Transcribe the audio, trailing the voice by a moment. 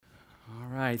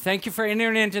right. Thank you for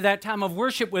entering into that time of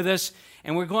worship with us.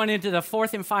 And we're going into the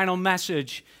fourth and final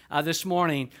message this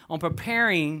morning on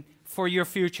preparing for your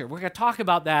future. We're going to talk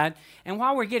about that. And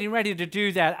while we're getting ready to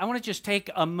do that, I want to just take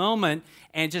a moment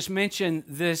and just mention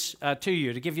this to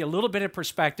you to give you a little bit of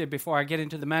perspective before I get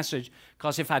into the message.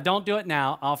 Because if I don't do it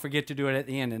now, I'll forget to do it at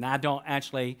the end. And I don't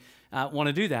actually want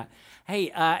to do that.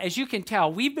 Hey, as you can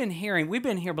tell, we've been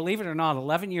here, believe it or not,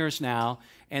 11 years now.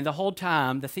 And the whole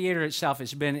time, the theater itself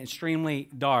has been extremely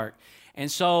dark. And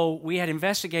so we had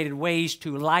investigated ways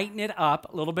to lighten it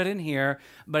up a little bit in here,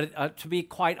 but to be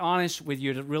quite honest with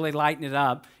you, to really lighten it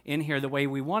up in here the way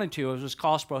we wanted to, it was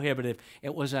cost prohibitive.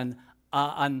 It was a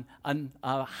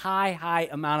high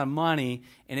amount of money,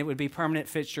 and it would be permanent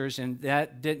fixtures, and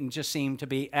that didn't just seem to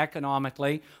be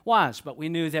economically wise, but we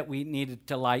knew that we needed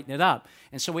to lighten it up.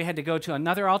 And so we had to go to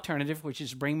another alternative, which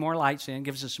is bring more lights in,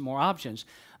 gives us some more options.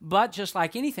 But just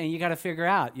like anything, you got to figure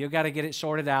out. You got to get it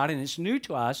sorted out, and it's new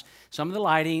to us. Some of the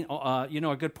lighting,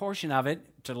 a good portion of it,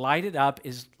 to light it up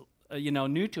is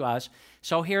new to us.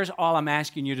 So here's all I'm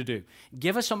asking you to do.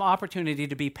 Give us some opportunity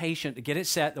to be patient, to get it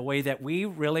set the way that we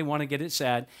really want to get it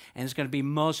set, and it's going to be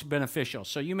most beneficial.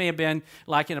 So you may have been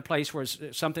like in a place where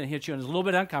something hit you and it's a little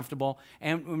bit uncomfortable,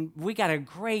 and we got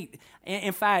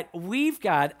in fact, we've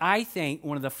got, I think,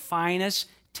 one of the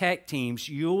finest tech teams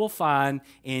you will find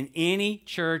in any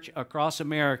church across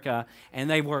America, and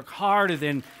they work harder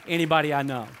than anybody I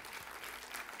know.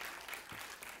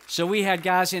 So we had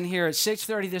guys in here at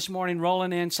 6:30 this morning,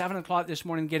 rolling in, 7 o'clock this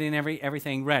morning, getting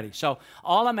everything ready. So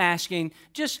all I'm asking,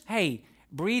 just, hey,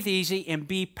 breathe easy and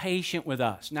be patient with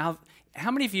us. Now,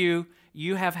 how many of you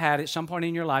have had, at some point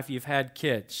in your life, you've had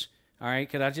kids? All right,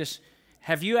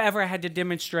 have you ever had to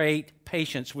demonstrate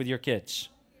patience with your kids?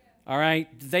 All right,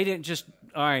 they didn't just,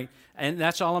 all right, and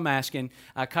that's all I'm asking.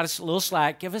 Cut us a little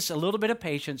slack, give us a little bit of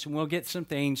patience, and we'll get some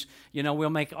things,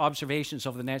 we'll make observations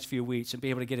over the next few weeks and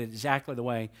be able to get it exactly the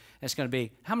way it's going to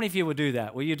be. How many of you will do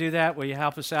that? Will you do that? Will you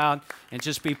help us out and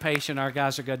just be patient? Our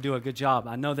guys are going to do a good job.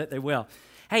 I know that they will.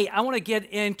 Hey, I want to get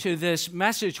into this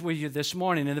message with you this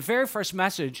morning. In the very first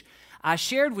message, I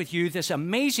shared with you this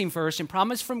amazing verse and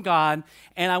promise from God,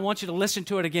 and I want you to listen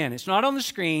to it again. It's not on the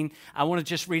screen. I want to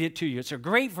just read it to you. It's a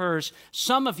great verse.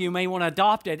 Some of you may want to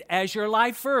adopt it as your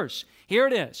life verse. Here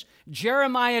it is.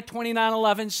 Jeremiah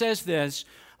 29:11 says this,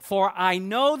 "For I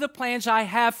know the plans I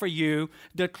have for you,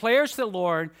 declares the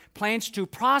Lord, plans to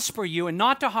prosper you and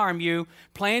not to harm you,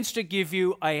 plans to give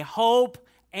you a hope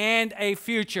and a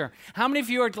future." How many of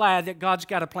you are glad that God's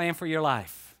got a plan for your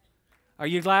life? Are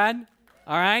you glad?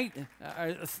 All right?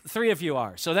 3 of you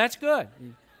are. So that's good.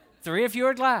 3 of you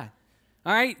are glad.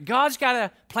 All right? God's got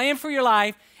a plan for your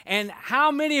life. And how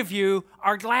many of you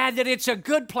are glad that it's a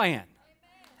good plan?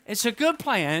 It's a good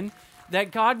plan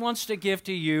that God wants to give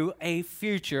to you a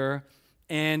future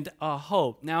and a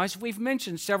hope. Now, as we've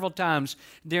mentioned several times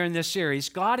during this series,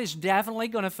 God is definitely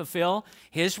going to fulfill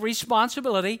His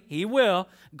responsibility. He will.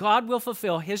 God will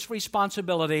fulfill His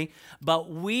responsibility, but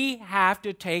we have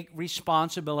to take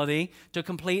responsibility to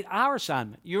complete our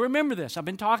assignment. You remember this. I've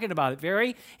been talking about it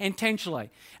very intentionally.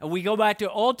 And we go back to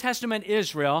Old Testament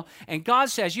Israel, and God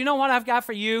says, you know what I've got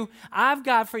for you? I've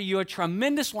got for you a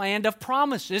tremendous land of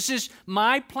promise. This is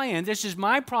my plan. This is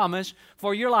my promise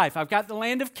for your life. I've got the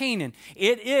land of Canaan.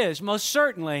 It is most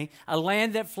certainly a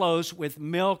land that flows with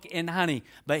milk and honey.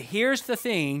 But here's the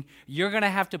thing, you're going to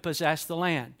have to possess the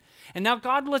land. And now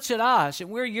God looks at us,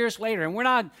 and we're years later, and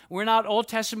we're not Old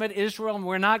Testament Israel, and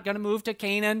we're not going to move to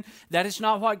Canaan. That is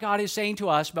not what God is saying to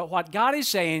us. But what God is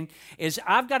saying is,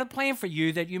 I've got a plan for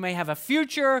you that you may have a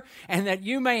future and that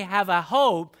you may have a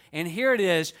hope. And here it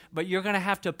is, but you're going to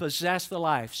have to possess the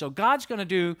life. So God's going to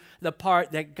do the part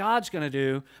that God's going to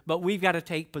do, but we've got to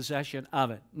take possession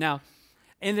of it. Now,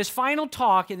 in this final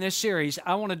talk in this series,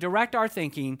 I want to direct our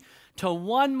thinking to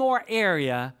one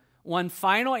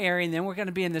final area, and then we're going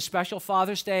to be in the special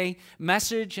Father's Day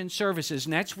message and services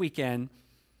next weekend.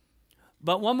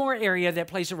 But one more area that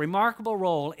plays a remarkable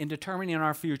role in determining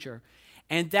our future,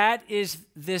 and that is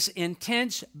this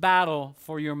intense battle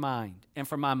for your mind and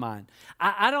for my mind.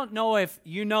 I don't know if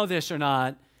you know this or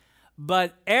not,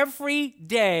 but every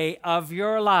day of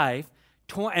your life,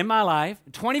 in my life,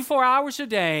 24 hours a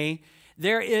day,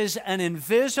 there is an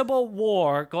invisible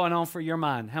war going on for your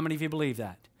mind. How many of you believe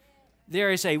that?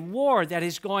 There is a war that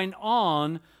is going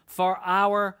on for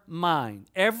our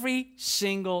mind every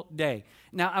single day.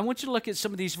 Now, I want you to look at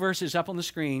some of these verses up on the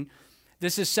screen.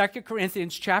 This is 2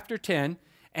 Corinthians chapter 10.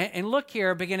 And look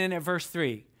here, beginning at verse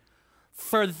 3.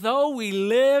 "For though we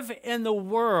live in the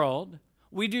world,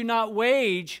 we do not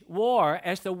wage war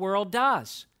as the world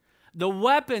does. The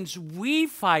weapons we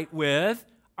fight with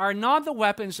are not the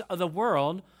weapons of the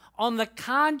world, On the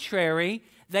contrary,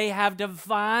 they have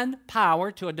divine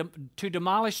power to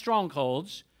demolish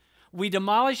strongholds. We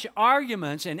demolish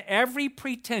arguments and every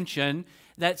pretension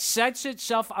that sets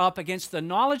itself up against the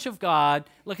knowledge of God.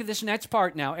 Look at this next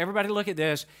part now. Everybody look at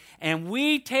this. And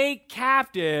we take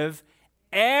captive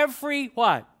every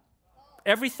what?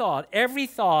 Every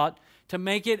thought to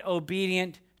make it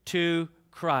obedient to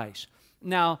Christ.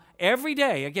 Now, every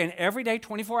day,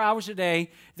 24 hours a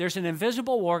day, there's an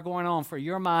invisible war going on for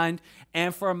your mind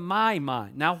and for my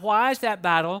mind. Now, why is that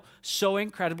battle so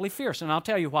incredibly fierce? And I'll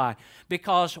tell you why.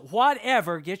 Because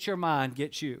whatever gets your mind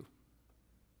gets you.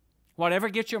 Whatever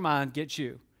gets your mind gets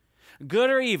you.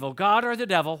 Good or evil, God or the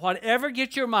devil, whatever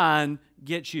gets your mind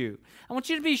gets you. I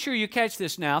want you to be sure you catch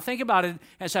this now. Think about it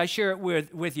as I share it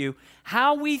with you.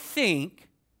 How we think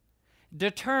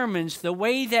determines the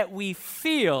way that we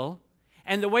feel,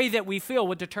 and the way that we feel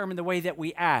would determine the way that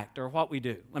we act or what we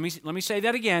do. Let me say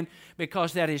that again,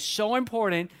 because that is so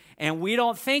important, and we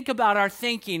don't think about our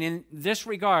thinking in this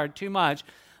regard too much.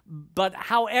 But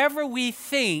however we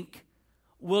think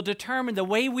will determine the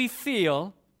way we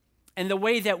feel, and the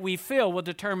way that we feel will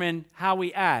determine how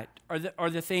we act or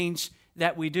the things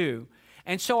that we do.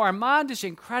 And so our mind is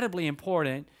incredibly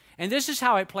important, and this is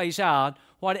how it plays out.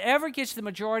 Whatever gets the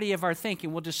majority of our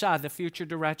thinking will decide the future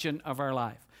direction of our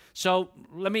life. So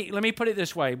let me put it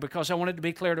this way, because I want it to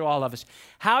be clear to all of us.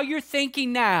 How you're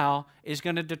thinking now is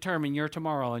going to determine your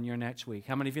tomorrow and your next week.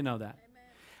 How many of you know that? Amen.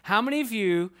 How many of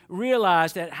you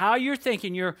realize that how you're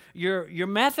thinking, your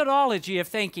methodology of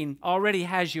thinking already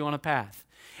has you on a path?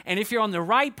 And if you're on the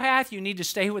right path, you need to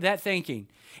stay with that thinking.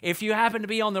 If you happen to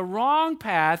be on the wrong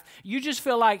path, you just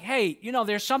feel like, hey,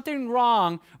 there's something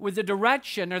wrong with the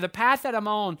direction or the path that I'm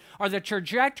on or the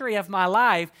trajectory of my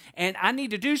life, and I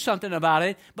need to do something about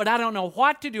it, but I don't know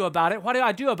what to do about it. What do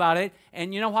I do about it?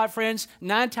 And you know what, friends?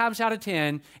 9 times out of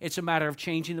 10, it's a matter of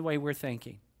changing the way we're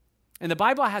thinking. And the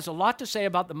Bible has a lot to say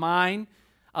about the mind,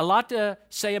 a lot to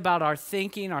say about our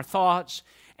thinking, our thoughts.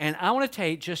 And I want to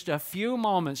take just a few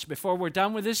moments before we're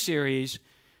done with this series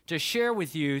to share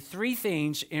with you 3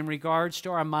 things in regards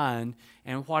to our mind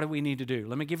and what do we need to do.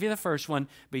 Let me give you the first one.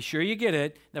 Be sure you get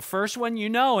it. The first one, you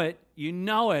know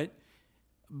it,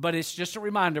 but it's just a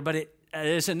reminder, but it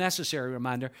is a necessary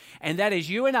reminder. And that is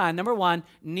you and I, number one,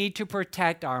 need to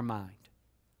protect our mind.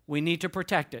 We need to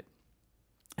protect it.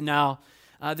 Now,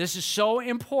 this is so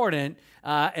important,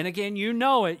 and again, you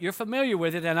know it, you're familiar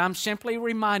with it, and I'm simply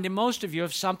reminding most of you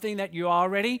of something that you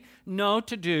already know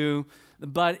to do,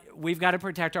 but we've got to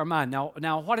protect our mind.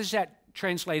 Now, what does that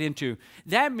translate into?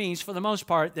 That means, for the most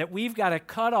part, that we've got to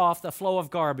cut off the flow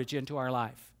of garbage into our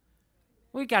life.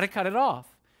 We've got to cut it off.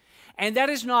 And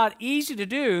that is not easy to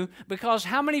do, because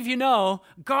how many of you know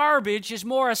garbage is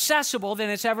more accessible than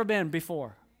it's ever been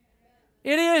before?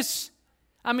 It is.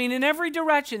 I mean, in every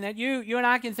direction that you and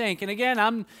I can think. And again,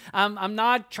 I'm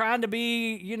not trying to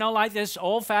be, like this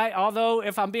old-fashioned, although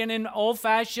if I'm being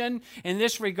old-fashioned in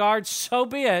this regard, so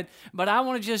be it. But I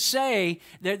want to just say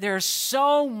that there's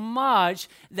so much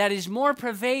that is more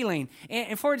prevailing.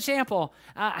 And for example,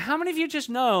 how many of you just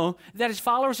know that as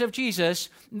followers of Jesus,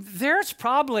 there's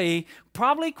probably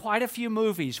quite a few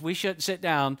movies we shouldn't sit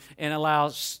down and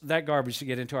allow that garbage to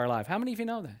get into our life? How many of you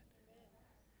know that?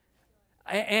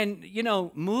 And,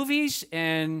 movies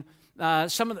and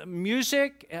some of the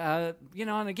music, and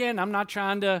again, I'm not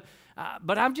trying to,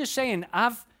 but I'm just saying,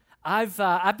 I've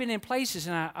been in places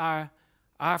and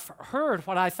I've heard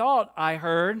what I thought I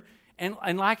heard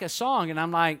and like a song, and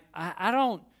I'm like, I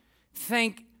don't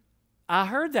think I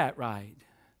heard that right.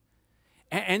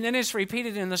 And then it's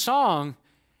repeated in the song,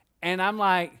 and I'm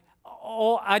like,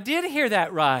 oh, I did hear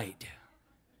that right.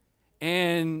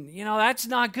 And, that's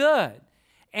not good.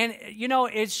 And,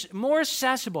 it's more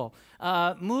accessible,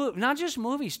 not just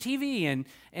movies, TV and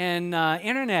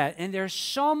internet. And there's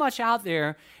so much out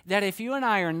there that if you and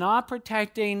I are not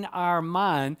protecting our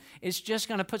mind, it's just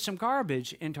going to put some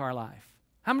garbage into our life.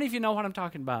 How many of you know what I'm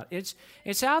talking about?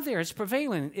 It's out there. It's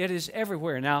prevalent. It is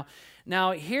everywhere.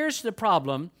 Now here's the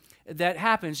problem that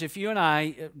happens if you and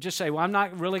I just say, well, I'm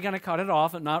not really going to cut it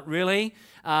off. I'm not really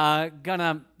going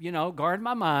to, guard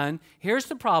my mind. Here's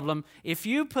the problem. If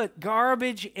you put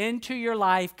garbage into your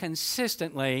life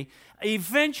consistently,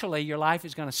 eventually your life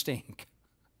is going to stink.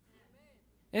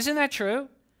 Isn't that true?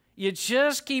 You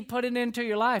just keep putting it into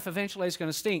your life, eventually it's going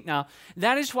to stink. Now,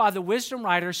 that is why the wisdom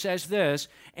writer says this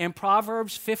in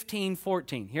Proverbs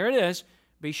 15:14. Here it is.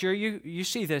 Be sure you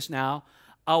see this now.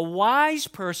 A wise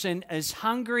person is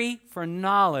hungry for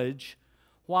knowledge,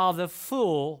 while the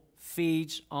fool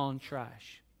feeds on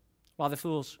trash. While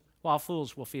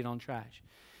fools will feed on trash.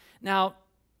 Now,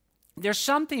 there's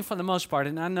something for the most part,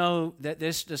 and I know that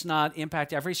this does not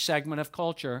impact every segment of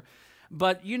culture,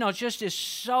 but, just as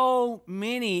so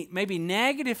many maybe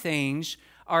negative things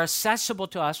are accessible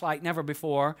to us like never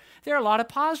before, there are a lot of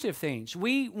positive things.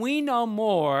 We know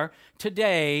more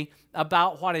today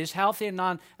about what is healthy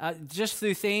and just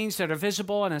through things that are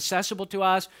visible and accessible to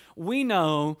us. We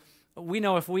know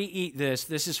if we eat this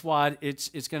is what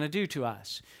it's going to do to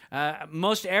us.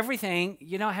 Most everything,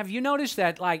 have you noticed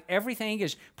that like everything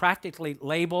is practically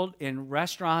labeled in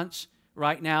restaurants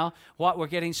right now, what we're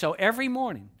getting? So every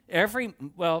morning,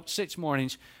 6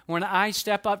 mornings, when I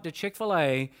step up to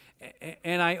Chick-fil-A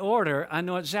and I order, I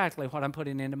know exactly what I'm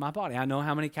putting into my body. I know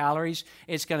how many calories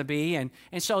it's going to be. And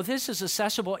so this is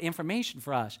accessible information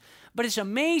for us. But it's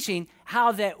amazing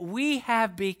how that we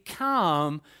have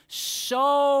become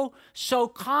so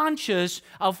conscious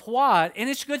of what, and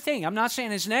it's a good thing. I'm not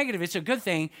saying it's negative. It's a good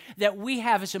thing that we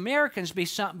have as Americans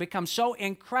become so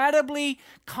incredibly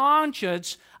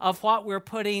conscious of what we're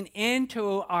putting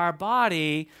into our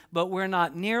body, but we're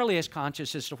not nearly as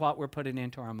conscious as to what we're putting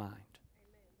into our mind.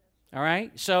 All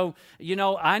right? So,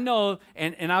 I know,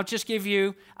 and I'll just give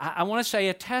you, I want to say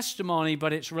a testimony,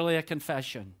 but it's really a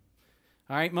confession.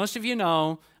 All right? Most of you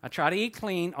know, I try to eat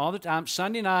clean all the time.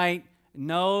 Sunday night,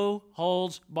 no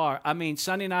holds barred.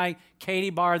 Sunday night, Katie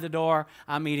barred the door.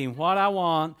 I'm eating what I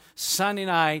want. Sunday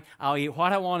night, I'll eat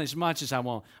what I want as much as I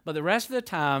want. But the rest of the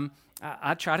time,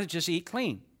 I try to just eat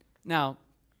clean. Now,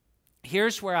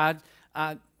 here's where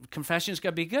confession is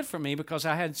going to be good for me because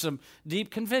I had some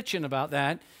deep conviction about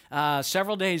that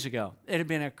several days ago. It had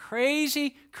been a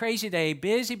crazy, crazy day,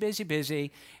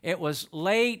 busy. It was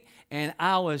late, and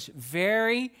I was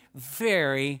very,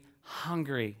 very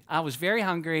hungry. I was very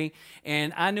hungry,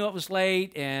 and I knew it was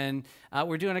late, and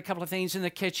we're doing a couple of things in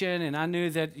the kitchen, and I knew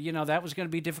that, that was going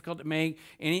to be difficult to make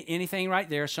anything right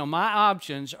there. So my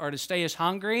options are to stay as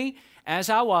hungry as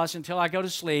I was until I go to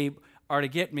sleep or to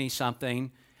get me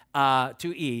something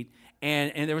to eat.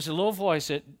 And there was a little voice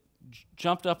that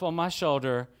jumped up on my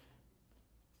shoulder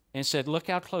and said, "Look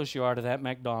how close you are to that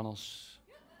McDonald's."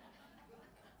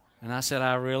 And I said,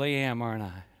 "I really am, aren't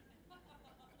I?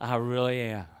 I really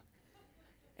am."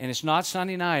 And it's not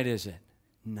Sunday night, is it?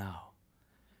 No.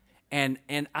 And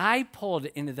I pulled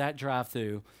into that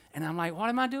drive-thru, and I'm like, what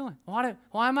am I doing? Why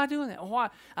am I doing that? Why?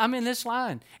 I'm in this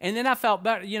line. And then I felt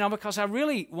better, because I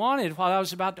really wanted while I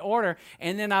was about to order,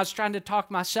 and then I was trying to talk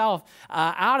myself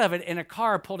out of it, and a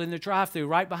car pulled in the drive-thru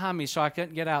right behind me, so I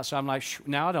couldn't get out. So I'm like,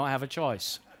 now I don't have a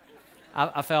choice.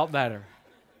 I felt better.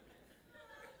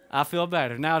 I feel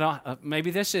better. Now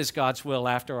maybe this is God's will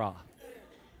after all.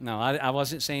 No, I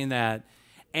wasn't saying that.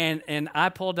 And I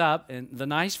pulled up, and the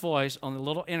nice voice on the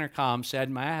little intercom said,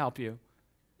 "May I help you?"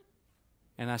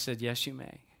 And I said, "Yes, you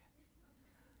may.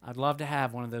 I'd love to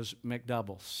have one of those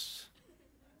McDoubles."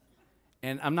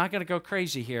 And I'm not going to go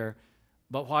crazy here,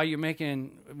 but while you're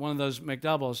making one of those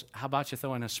McDoubles, how about you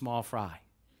throw in a small fry?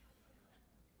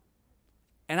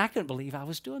 And I couldn't believe I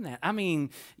was doing that.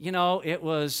 It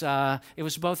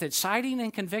was both exciting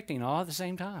and convicting all at the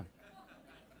same time.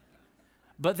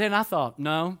 But then I thought,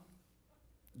 no,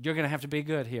 you're going to have to be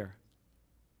good here.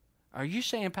 Are you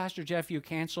saying, Pastor Jeff, you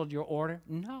canceled your order?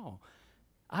 No,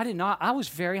 I did not. I was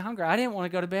very hungry. I didn't want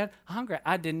to go to bed hungry.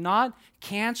 I did not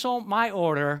cancel my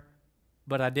order,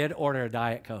 but I did order a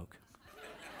Diet Coke.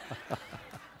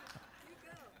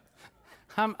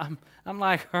 I'm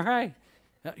like, all right,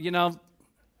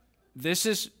 this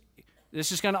is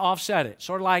going to offset it.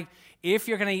 Sort of like if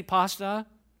you're going to eat pasta,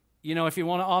 if you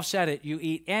want to offset it, you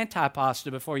eat anti-pasta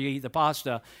before you eat the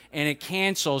pasta, and it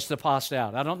cancels the pasta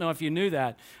out. I don't know if you knew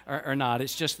that or not.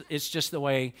 It's just the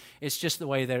way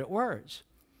that it works.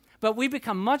 But we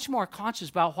become much more conscious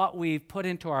about what we've put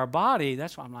into our body.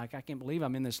 That's why I'm like, I can't believe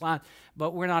I'm in this line.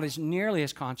 But we're not nearly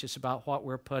as conscious about what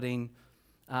we're putting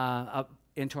up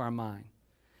into our mind.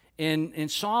 In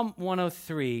Psalm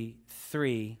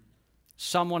 103:3,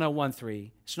 Psalm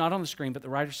 101:3, it's not on the screen, but the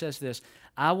writer says this: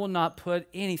 "I will not put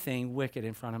anything wicked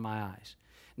in front of my eyes."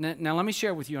 Now let me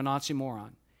share with you an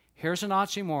oxymoron. Here's an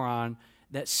oxymoron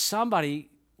that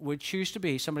somebody would choose to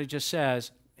be. Somebody just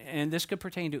says, and this could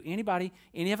pertain to anybody,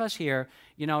 any of us here,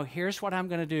 here's what I'm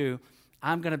going to do.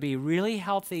 I'm going to be really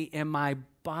healthy in my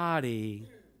body,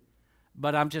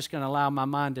 but I'm just going to allow my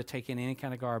mind to take in any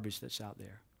kind of garbage that's out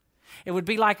there. It would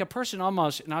be like a person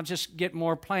almost, and I'll just get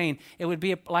more plain, it would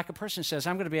be like a person says,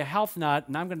 I'm going to be a health nut,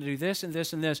 and I'm going to do this and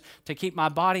this and this to keep my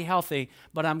body healthy,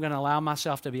 but I'm going to allow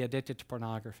myself to be addicted to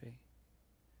pornography.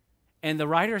 And the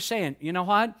writer is saying, you know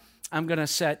what? I'm going to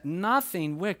set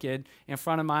nothing wicked in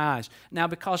front of my eyes. Now,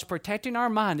 because protecting our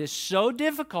mind is so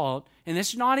difficult, and this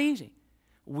is not easy,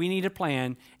 We need a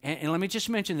plan. And let me just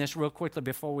mention this real quickly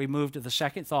before we move to the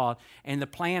second thought. And the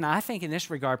plan, I think, in this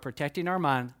regard, protecting our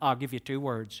mind, I'll give you 2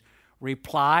 words.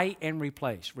 Reply and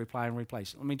replace. Reply and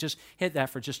replace. Let me just hit that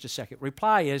for just a second.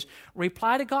 Reply is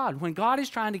reply to God when God is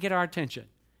trying to get our attention.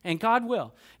 And God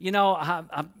will. You know,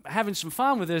 I'm having some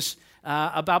fun with this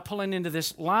about pulling into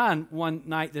this line one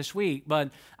night this week,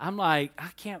 but I'm like, I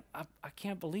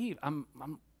can't believe I'm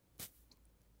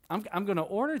going to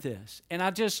order this. And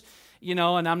I just, you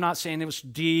know, and I'm not saying it was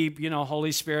deep, you know,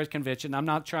 Holy Spirit conviction. I'm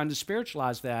not trying to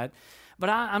spiritualize that.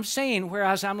 But I'm saying,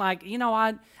 whereas I'm like, you know,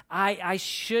 I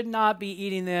should not be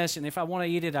eating this, and if I want to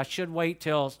eat it, I should wait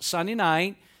till Sunday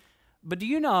night. But do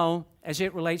you know, as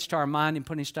it relates to our mind and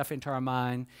putting stuff into our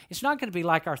mind, it's not going to be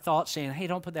like our thoughts saying, hey,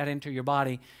 don't put that into your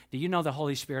body. Do you know the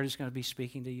Holy Spirit is going to be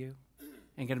speaking to you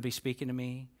and going to be speaking to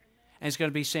me? And it's going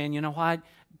to be saying, you know what?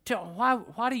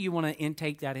 Why do you want to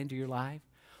intake that into your life?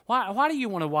 Why do you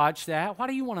want to watch that? Why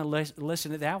do you want to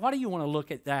listen to that? Why do you want to look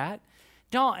at that?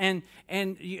 Don't,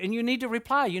 and you need to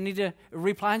reply. You need to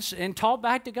reply and talk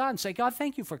back to God and say, God,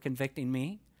 thank you for convicting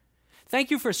me. Thank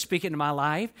you for speaking to my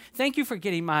life. Thank you for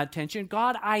getting my attention.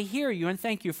 God, I hear you, and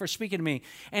thank you for speaking to me.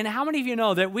 And how many of you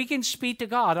know that we can speak to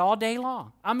God all day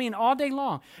long? I mean, all day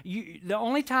long. The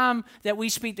only time that we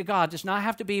speak to God does not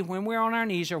have to be when we're on our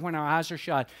knees or when our eyes are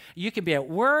shut. You can be at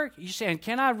work. You're saying,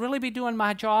 can I really be doing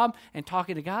my job and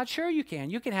talking to God? Sure you can.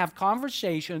 You can have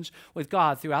conversations with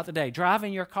God throughout the day.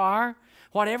 Driving your car.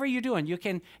 Whatever you're doing, you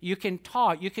can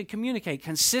talk, you can communicate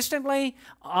consistently,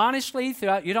 honestly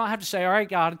throughout. You don't have to say, all right,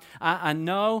 God, I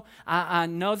know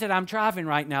that I'm driving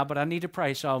right now, but I need to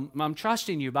pray. So I'm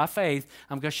trusting you by faith.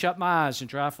 I'm going to shut my eyes and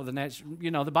drive for the next,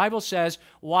 you know, the Bible says,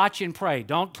 watch and pray.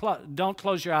 Don't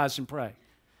close your eyes and pray.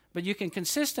 But you can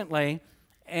consistently,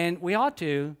 and we ought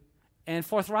to, and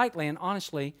forthrightly and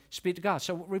honestly speak to God.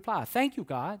 So reply, thank you,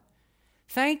 God.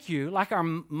 Thank you. Like our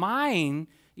mind,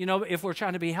 you know, if we're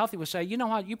trying to be healthy, we'll say, you know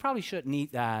what, you probably shouldn't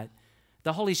eat that.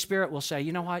 The Holy Spirit will say,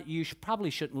 you know what, you probably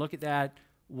shouldn't look at that,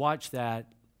 watch that,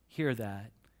 hear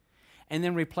that. And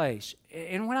then replace.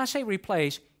 And when I say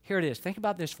replace, here it is. Think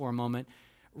about this for a moment.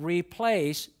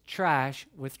 Replace trash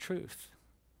with truth.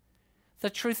 The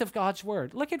truth of God's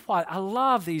Word. Look at what, I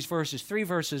love these verses, 3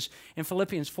 verses in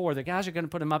Philippians 4. The guys are going to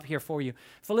put them up here for you.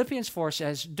 Philippians 4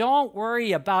 says, don't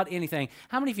worry about anything.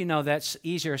 How many of you know that's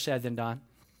easier said than done?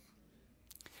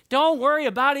 Don't worry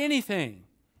about anything.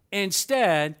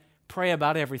 Instead, pray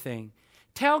about everything.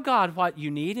 Tell God what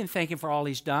you need and thank Him for all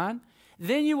He's done.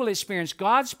 Then you will experience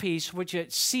God's peace, which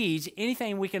exceeds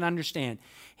anything we can understand.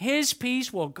 His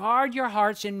peace will guard your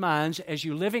hearts and minds as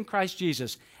you live in Christ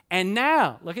Jesus. And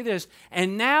now, look at this.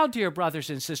 And now, dear brothers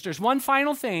and sisters, one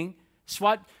final thing. It's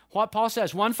what Paul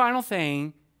says. One final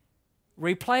thing.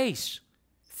 Replace.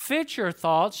 Fit your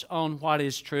thoughts on what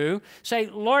is true. Say,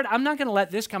 Lord, I'm not going to let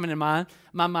this come into my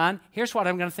mind. Here's what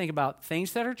I'm going to think about.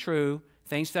 Things that are true,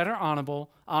 things that are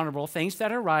honorable, things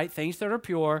that are right, things that are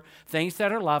pure, things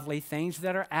that are lovely, things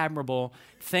that are admirable.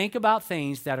 Think about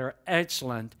things that are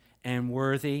excellent and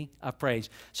worthy of praise.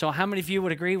 So how many of you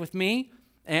would agree with me?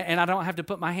 And I don't have to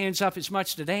put my hands up as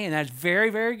much today, and that's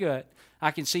very, very good. I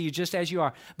can see you just as you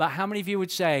are. But how many of you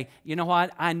would say, you know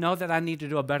what, I know that I need to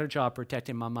do a better job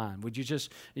protecting my mind? Would you just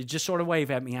sort of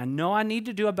wave at me? I know I need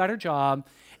to do a better job.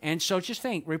 And so just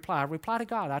think, reply to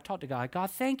God. I talk to God. God,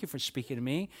 thank you for speaking to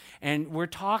me. And we're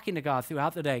talking to God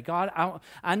throughout the day. God,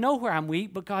 I know where I'm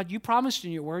weak, but God, you promised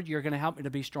in your word you're going to help me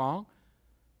to be strong.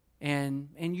 And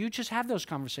you just have those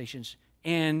conversations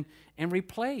and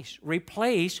replace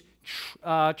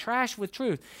trash with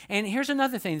truth. And here's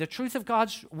another thing, the truth of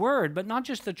God's word, but not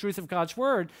just the truth of God's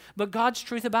word, but God's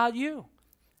truth about you.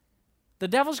 The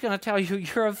devil's going to tell you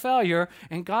you're a failure,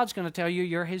 and God's going to tell you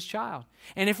you're his child.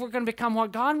 And if we're going to become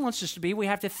what God wants us to be, we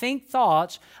have to think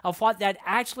thoughts of what that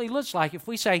actually looks like. If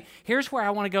we say, here's where I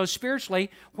want to go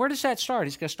spiritually, where does that start?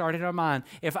 It's going to start in our mind.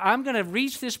 If I'm going to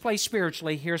reach this place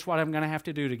spiritually, here's what I'm going to have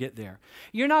to do to get there.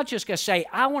 You're not just going to say,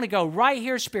 I want to go right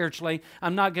here spiritually.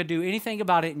 I'm not going to do anything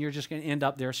about it, and you're just going to end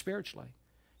up there spiritually.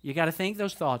 You got to think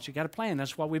those thoughts. You got to plan.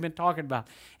 That's what we've been talking about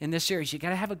in this series. You got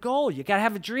to have a goal. You got to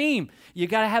have a dream. You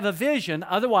got to have a vision.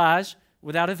 Otherwise,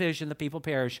 without a vision, the people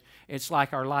perish. It's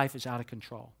like our life is out of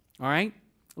control. All right?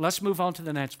 Let's move on to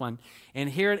the next one. And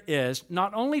here it is.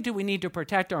 Not only do we need to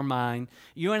protect our mind,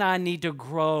 you and I need to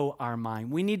grow our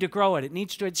mind. We need to grow it. It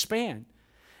needs to expand.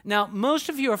 Now, most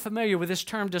of you are familiar with this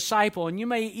term disciple, and you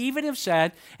may even have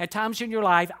said at times in your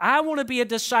life, I want to be a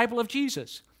disciple of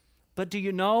Jesus. But do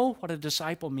you know what a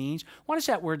disciple means? What does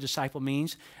that word disciple mean?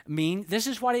 This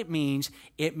is what it means.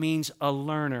 It means a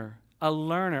learner. A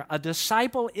learner. A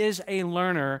disciple is a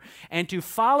learner, and to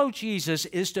follow Jesus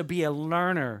is to be a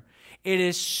learner. It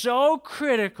is so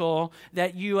critical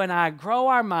that you and I grow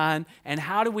our mind. And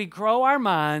how do we grow our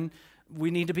mind?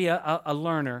 We need to be a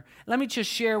learner. Let me just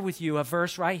share with you a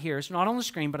verse right here. It's not on the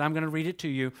screen, but I'm going to read it to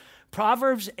you.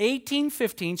 Proverbs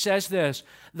 18:15 says this,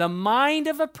 "The mind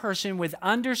of a person with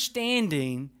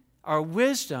understanding or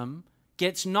wisdom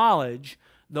gets knowledge.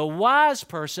 The wise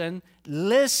person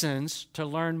listens to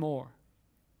learn more."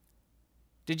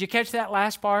 Did you catch that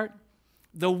last part?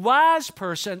 The wise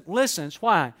person listens.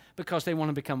 Why? Because they want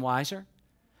to become wiser.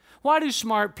 Why do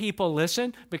smart people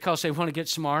listen? Because they want to get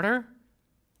smarter.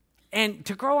 And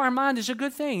to grow our mind is a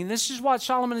good thing. And this is what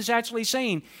Solomon is actually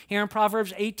saying here in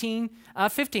Proverbs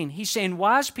 18:15. He's saying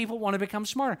wise people want to become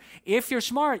smarter. If you're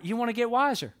smart, you want to get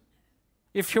wiser.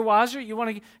 If you're wiser, you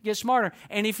want to get smarter.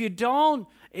 And if you don't,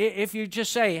 if you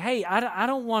just say, "Hey, I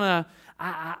don't want to,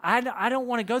 I don't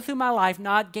want to go through my life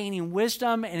not gaining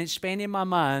wisdom and expanding my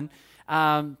mind,"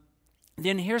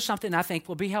 then here's something I think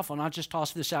will be helpful. And I'll just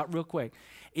toss this out real quick.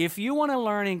 If you want to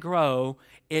learn and grow,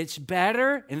 it's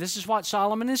better, and this is what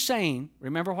Solomon is saying.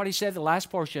 Remember what he said, the last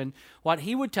portion. What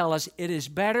he would tell us, it is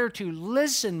better to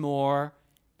listen more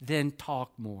than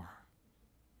talk more.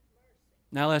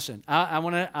 Now listen, I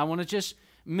want to just,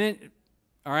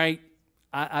 all right,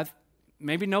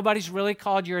 maybe nobody's really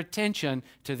called your attention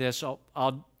to this, so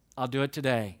I'll do it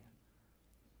today.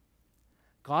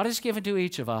 God has given to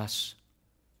each of us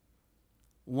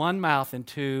one mouth and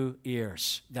two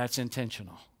ears. That's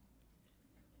intentional.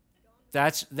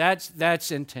 That's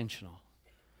intentional.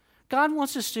 God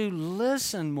wants us to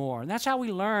listen more, and that's how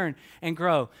we learn and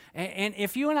grow. And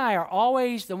if you and I are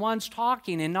always the ones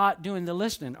talking and not doing the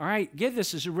listening, all right, get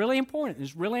this, this is really important.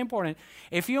 It's really important.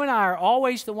 If you and I are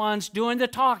always the ones doing the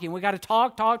talking, we got to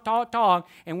talk,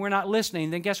 and we're not listening,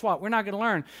 then guess what? We're not going to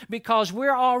learn because we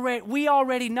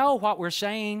already know what we're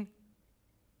saying.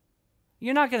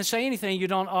 You're not going to say anything you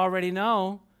don't already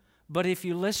know, but if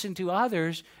you listen to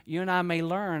others, you and I may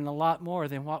learn a lot more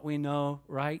than what we know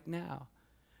right now.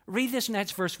 Read this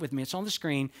next verse with me. It's on the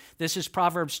screen. This is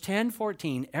Proverbs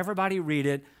 10:14. Everybody read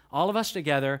it, all of us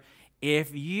together.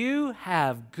 "If you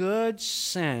have good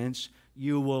sense,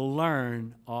 you will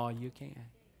learn all you can."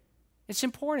 It's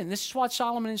important. This is what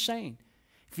Solomon is saying.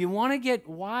 If you want to get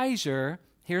wiser,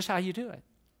 here's how you do it.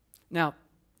 Now,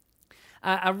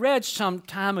 I read some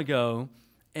time ago,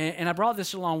 and I brought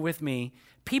this along with me.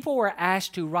 People were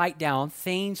asked to write down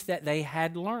things that they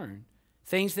had learned,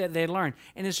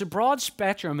 And it's a broad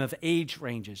spectrum of age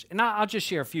ranges. And I'll just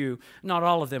share a few, not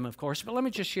all of them, of course, but let me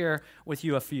just share with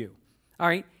you a few. All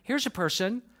right, here's a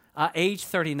person, age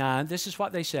 39. This is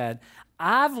what they said.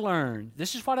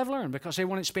 This is what I've learned, because they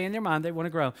want to expand their mind, they want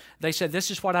to grow. They said, this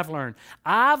is what I've learned.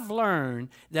 I've learned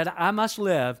that I must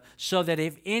live so that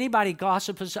if anybody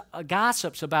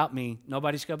gossips about me,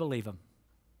 nobody's going to believe them.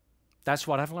 That's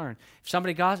what I've learned. If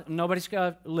somebody gossips, nobody's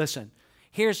going to listen.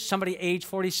 Here's somebody age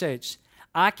 46.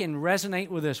 I can resonate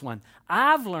with this one.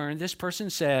 I've learned, this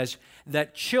person says,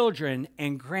 that children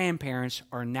and grandparents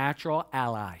are natural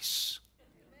allies.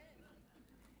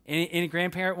 Any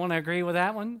grandparent want to agree with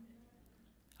that one?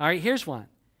 All right, here's one.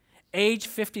 Age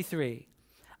 53.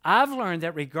 I've learned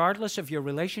that regardless of your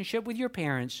relationship with your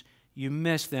parents, you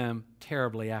miss them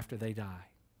terribly after they die.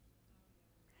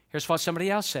 Here's what somebody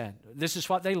else said. This is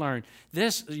what they learned.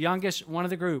 This youngest one of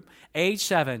the group, age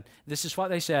 7, this is what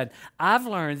they said. I've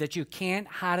learned that you can't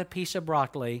hide a piece of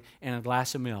broccoli in a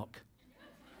glass of milk.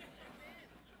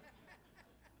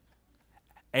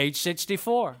 Age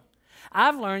 64.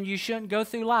 I've learned you shouldn't go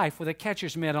through life with a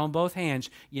catcher's mitt on both hands.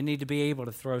 You need to be able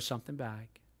to throw something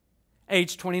back.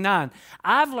 Age 29.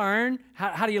 I've learned,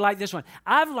 how do you like this one?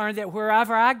 I've learned that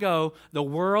wherever I go, the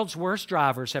world's worst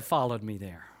drivers have followed me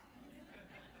there.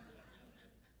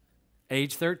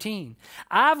 Age 13.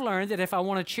 I've learned that if I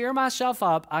want to cheer myself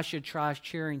up, I should try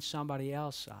cheering somebody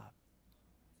else up.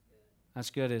 That's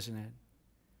good, isn't it?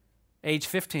 Age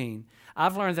 15.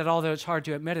 I've learned that although it's hard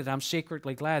to admit it, I'm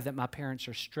secretly glad that my parents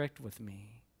are strict with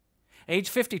me. Age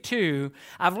 52.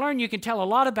 I've learned you can tell a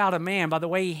lot about a man by the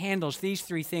way he handles these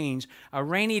 3 things: a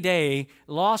rainy day,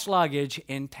 lost luggage,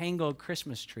 and tangled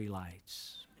Christmas tree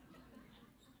lights.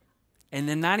 And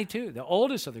then 92, the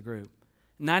oldest of the group,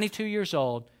 92 years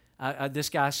old, this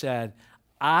guy said,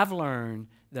 I've learned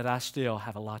that I still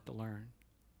have a lot to learn.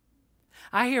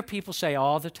 I hear people say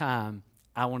all the time,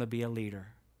 I want to be a leader.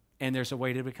 And there's a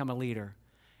way to become a leader.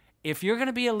 If you're going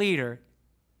to be a leader,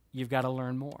 you've got to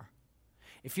learn more.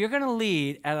 If you're going to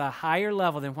lead at a higher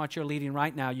level than what you're leading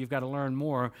right now, you've got to learn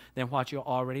more than what you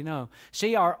already know.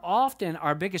 See, often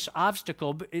our biggest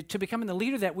obstacle to becoming the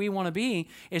leader that we want to be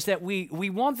is that we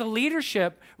want the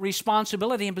leadership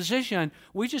responsibility and position.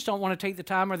 We just don't want to take the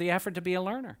time or the effort to be a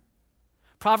learner.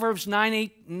 Proverbs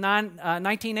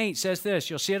 19:8 says this.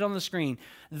 You'll see it on the screen.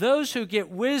 Those who get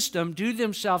wisdom do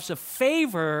themselves a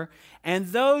favor, and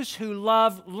those who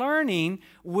love learning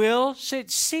will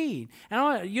succeed.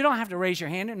 And you don't have to raise your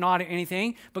hand or nod or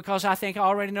anything, because I think I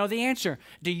already know the answer.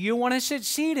 Do you want to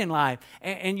succeed in life?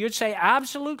 And you'd say,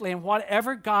 absolutely. And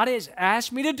whatever God has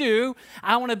asked me to do,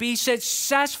 I want to be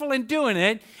successful in doing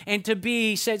it. And to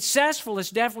be successful is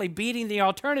definitely beating the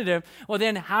alternative. Well,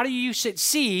 then how do you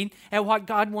succeed at what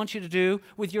God wants you to do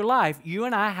with your life? You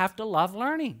and I have to love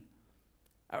learning.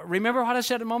 Remember what I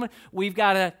said a moment? We've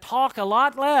got to talk a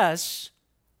lot less,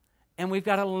 and we've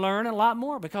got to learn a lot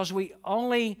more, because we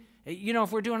only,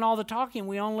 if we're doing all the talking,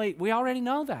 we already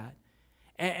know that.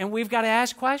 And we've got to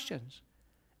ask questions,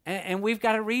 and we've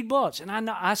got to read books. And I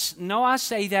know I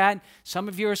say that. Some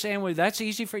of you are saying, well, that's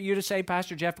easy for you to say,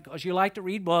 Pastor Jeff, because you like to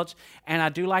read books, and I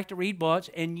do like to read books,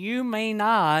 and you may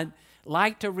not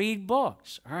like to read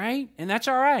books, all right? And that's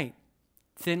all right.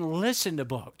 Then listen to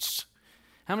books.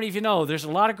 How many of you know there's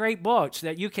a lot of great books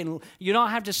that you don't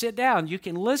have to sit down, you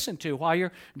can listen to while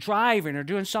you're driving or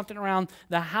doing something around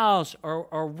the house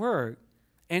or work.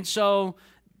 And so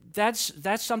that's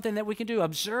something that we can do.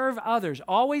 Observe others.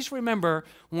 Always remember,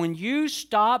 when you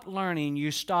stop learning,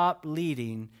 you stop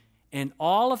leading. And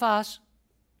all of us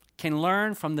can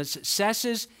learn from the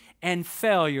successes and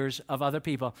failures of other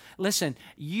people. Listen,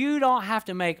 you don't have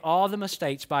to make all the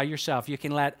mistakes by yourself. You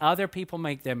can let other people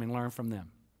make them and learn from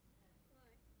them.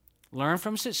 Learn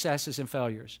from successes and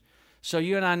failures. So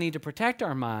you and I need to protect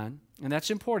our mind, and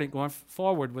that's important going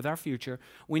forward with our future.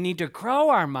 We need to grow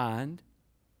our mind.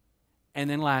 And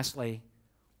then lastly,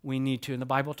 we need to, and the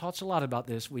Bible talks a lot about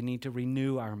this, we need to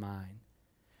renew our mind.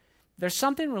 There's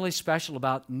something really special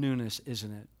about newness,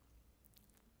 isn't it?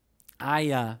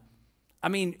 I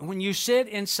mean, when you sit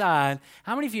inside,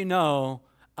 how many of you know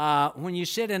when you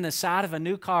sit in the side of a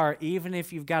new car, even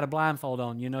if you've got a blindfold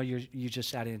on, you know you just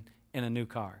sat in a new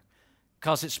car,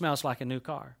 because it smells like a new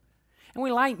car. And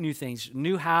we like new things,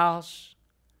 new house,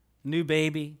 new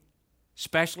baby,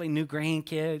 especially new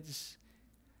grandkids,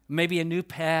 maybe a new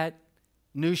pet,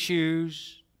 new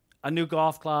shoes, a new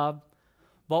golf club.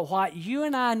 But what you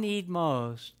and I need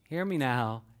most, hear me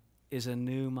now, is a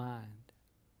new mind.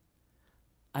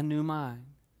 A new mind.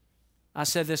 I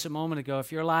said this a moment ago.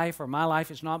 If your life or my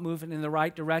life is not moving in the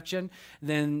right direction,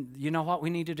 then you know what we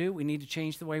need to do? We need to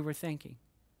change the way we're thinking.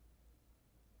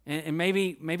 And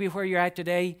maybe where you're at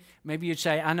today, maybe you'd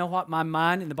say, I know what my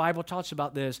mind, and the Bible talks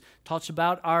about this, talks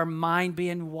about our mind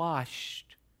being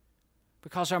washed,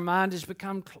 because our mind has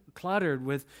become cluttered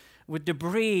with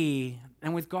debris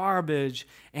and with garbage.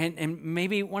 And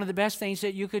maybe one of the best things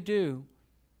that you could do,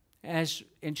 as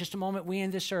in just a moment we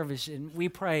end this service and we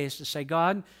pray, is to say,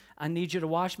 God, I need you to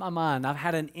wash my mind. I've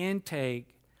had an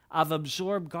intake. I've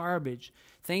absorbed garbage,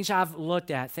 things I've looked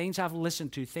at, things I've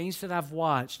listened to, things that I've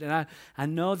watched. And I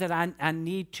know that I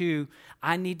need to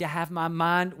have my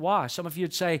mind washed. Some of you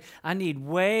would say, I need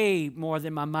way more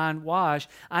than my mind washed.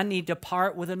 I need to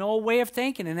part with an old way of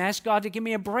thinking and ask God to give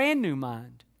me a brand new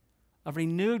mind, a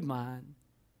renewed mind.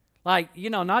 Like,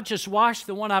 not just wash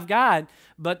the one I've got,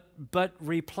 but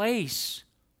replace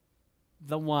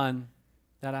the one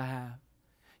that I have.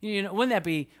 Wouldn't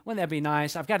that be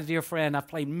nice? I've got a dear friend. I've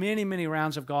played many, many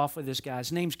rounds of golf with this guy.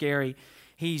 His name's Gary.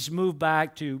 He's moved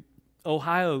back to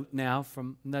Ohio now.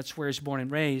 That's where he's born and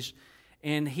raised.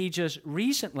 And he just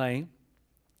recently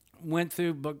went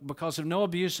through, because of no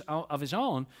abuse of his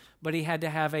own, but he had to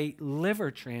have a liver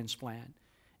transplant.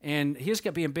 And he's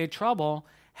going to be in big trouble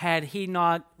had he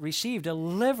not received a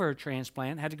liver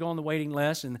transplant, had to go on the waiting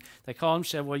list. And they called him and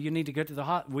said, well, you need to go to the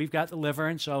hospital. We've got the liver,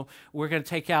 and so we're going to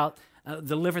take out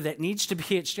the liver that needs to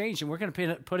be exchanged, and we're going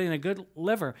to put in a good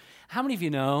liver. How many of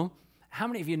you know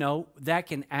that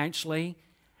can actually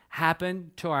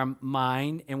happen to our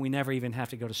mind, and we never even have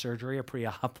to go to surgery or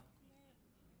pre-op?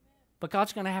 But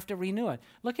God's going to have to renew it.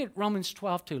 Look at Romans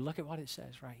 12:2. Look at what it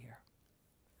says right here.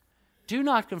 Do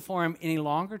not conform any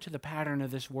longer to the pattern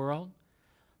of this world,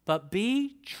 but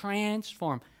be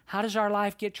transformed. How does our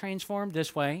life get transformed?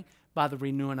 This way, by the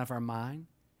renewing of our mind.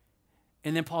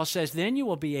 And then Paul says, then you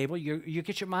will be able, you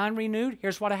get your mind renewed,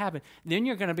 here's what happened. Then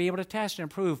you're going to be able to test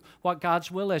and prove what God's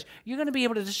will is. You're going to be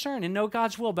able to discern and know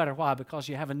God's will better. Why? Because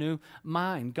you have a new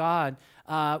mind. God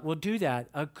will do that,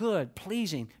 a good,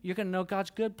 pleasing. You're going to know God's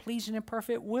good, pleasing, and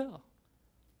perfect will.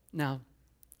 Now,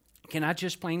 can I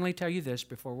just plainly tell you this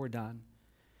before we're done?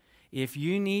 If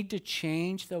you need to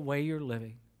change the way you're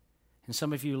living, and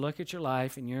some of you look at your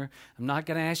life, and I'm not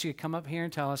going to ask you to come up here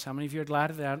and tell us how many of you are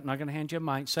glad of that. I'm not going to hand you a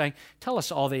mic saying, tell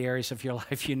us all the areas of your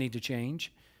life you need to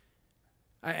change.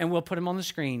 And we'll put them on the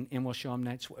screen, and we'll show them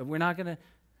next. We're not going to,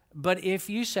 But if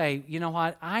you say, you know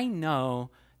what, I know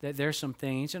that there's some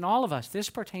things, and all of us, this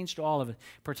pertains to all of us,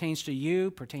 pertains to you,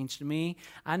 pertains to me.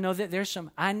 I know that there's some,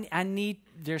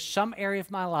 there's some area of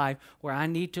my life where I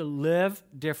need to live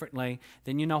differently.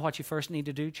 Then you know what you first need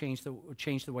to do? Change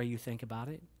the way you think about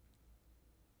it.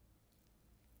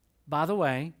 By the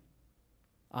way,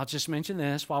 I'll just mention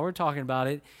this while we're talking about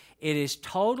it. It is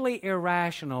totally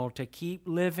irrational to keep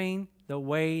living the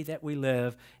way that we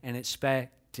live and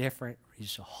expect different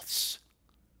results.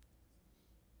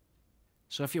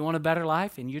 So if you want a better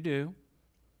life, and you do,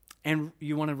 and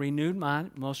you want a renewed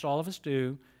mind, most all of us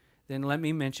do, then let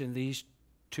me mention these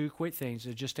 2 quick things.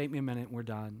 It'll just take me a minute and we're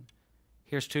done.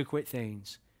 Here's 2 quick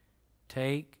things.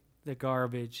 Take the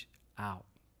garbage out.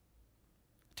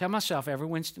 I tell myself every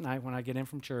Wednesday night when I get in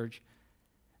from church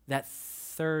that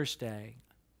Thursday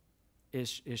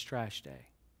is trash day.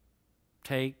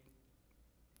 Take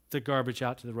the garbage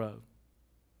out to the road.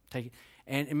 Take it.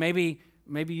 And maybe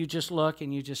you just look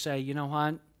and you just say, you know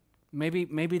what,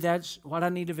 maybe that's what I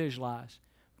need to visualize.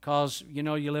 Because, you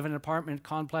live in an apartment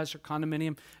complex or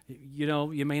condominium,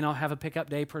 you may not have a pickup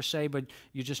day per se, but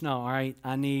you just know, all right,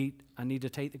 I need to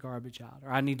take the garbage out,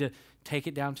 or I need to take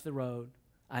it down to the road.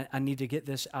 I need to get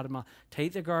this out of my,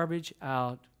 take the garbage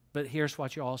out, but here's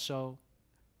what you also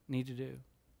need to do.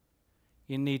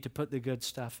 You need to put the good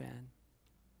stuff in.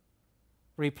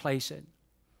 Replace it.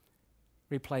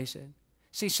 Replace it.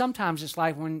 See, sometimes it's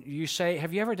like when you say,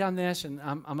 have you ever done this? And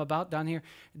I'm about done here.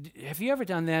 Have you ever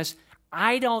done this?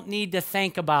 I don't need to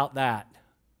think about that.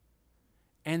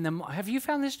 And have you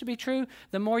found this to be true?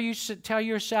 The more you tell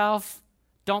yourself,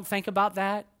 don't think about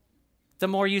that, the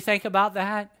more you think about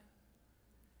that.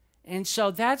 And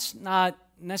so that's not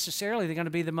necessarily going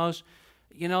to be the most,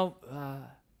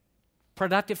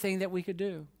 productive thing that we could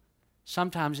do.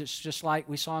 Sometimes it's just like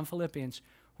we saw in Philippians,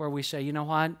 where we say, you know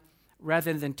what?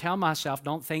 Rather than tell myself,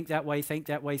 don't think that way, think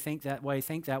that way, think that way,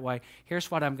 think that way,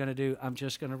 here's what I'm going to do. I'm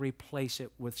just going to replace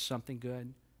it with something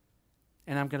good.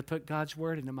 And I'm going to put God's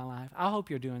word into my life. I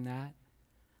hope you're doing that.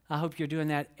 I hope you're doing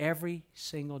that every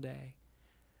single day.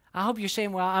 I hope you're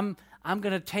saying, well, I'm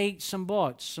going to take some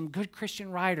books, some good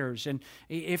Christian writers. And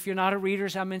if you're not a reader,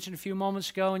 as I mentioned a few moments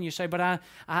ago, and you say, but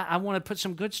I want to put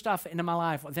some good stuff into my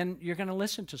life, then you're going to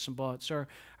listen to some books. Or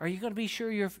are you going to be sure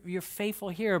you're faithful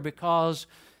here because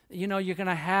you're going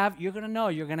to have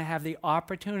the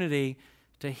opportunity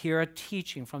to hear a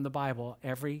teaching from the Bible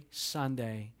every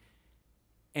Sunday.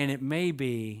 And it may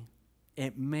be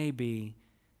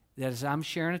that as I'm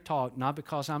sharing a talk, not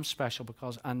because I'm special,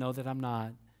 because I know that I'm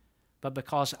not, but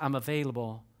because I'm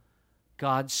available,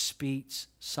 God speaks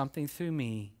something through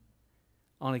me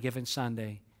on a given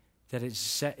Sunday that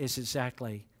is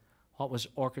exactly what was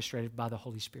orchestrated by the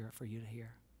Holy Spirit for you to hear.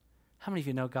 How many of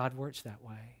you know God works that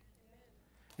way?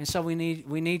 And so we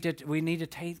need to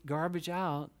take garbage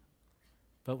out,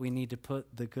 but we need to put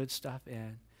the good stuff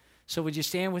in. So would you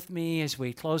stand with me as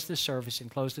we close this service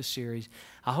and close this series?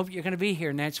 I hope you're going to be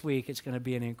here next week. It's going to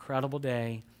be an incredible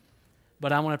day.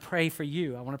 But I want to pray for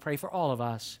you. I want to pray for all of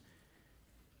us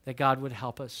that God would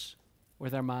help us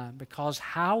with our mind. Because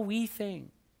how we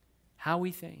think.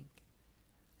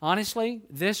 Honestly,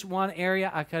 this one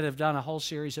area, I could have done a whole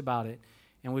series about it,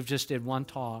 and we've just did one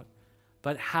talk.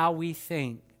 But how we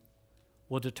think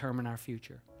will determine our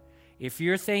future. If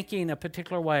you're thinking a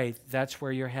particular way, that's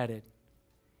where you're headed.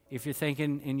 If you're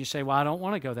thinking and you say, well, I don't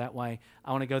want to go that way,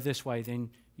 I want to go this way, then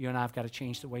you and I have got to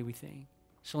change the way we think.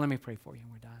 So let me pray for you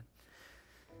and we're done.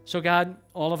 So God,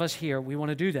 all of us here, we want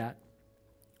to do that.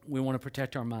 We want to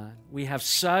protect our mind. We have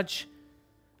such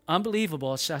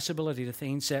unbelievable accessibility to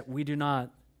things that we do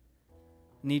not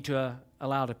need to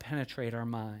allow to penetrate our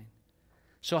mind.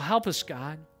 So help us,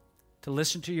 God, to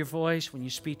listen to your voice when you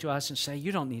speak to us and say,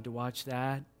 you don't need to watch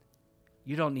that.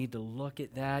 You don't need to look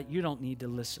at that. You don't need to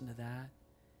listen to that.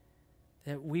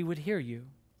 That we would hear you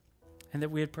and that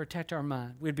we would protect our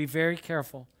mind. We'd be very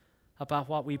careful about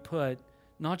what we put,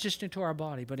 not just into our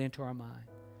body, but into our mind.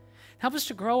 Help us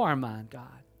to grow our mind,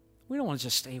 God. We don't want to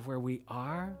just stay where we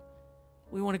are.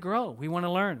 We want to grow. We want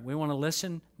to learn. We want to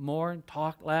listen more and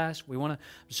talk less. We want to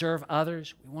observe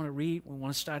others. We want to read. We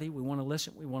want to study. We want to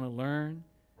listen. We want to learn.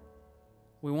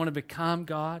 We want to become,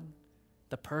 God,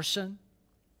 the person,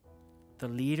 the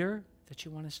leader that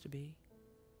you want us to be.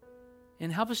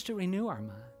 And help us to renew our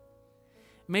mind.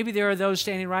 Maybe there are those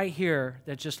standing right here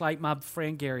that just like my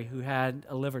friend Gary who had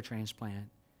a liver transplant.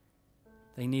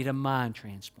 They need a mind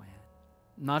transplant.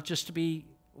 Not just to be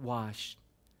washed,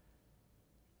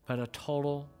 but a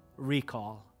total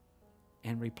recall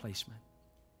and replacement.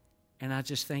 And I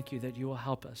just thank you that you will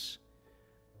help us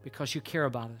because you care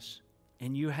about us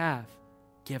and you have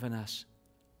given us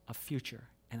a future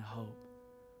and a hope.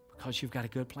 because you've got a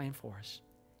good plan for us.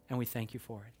 And we thank you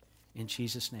for it. In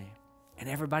Jesus' name. And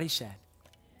everybody said,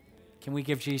 can we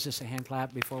give Jesus a hand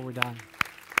clap before we're done?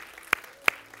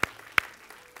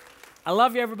 I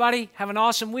love you, everybody. Have an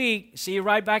awesome week. See you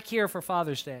right back here for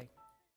Father's Day.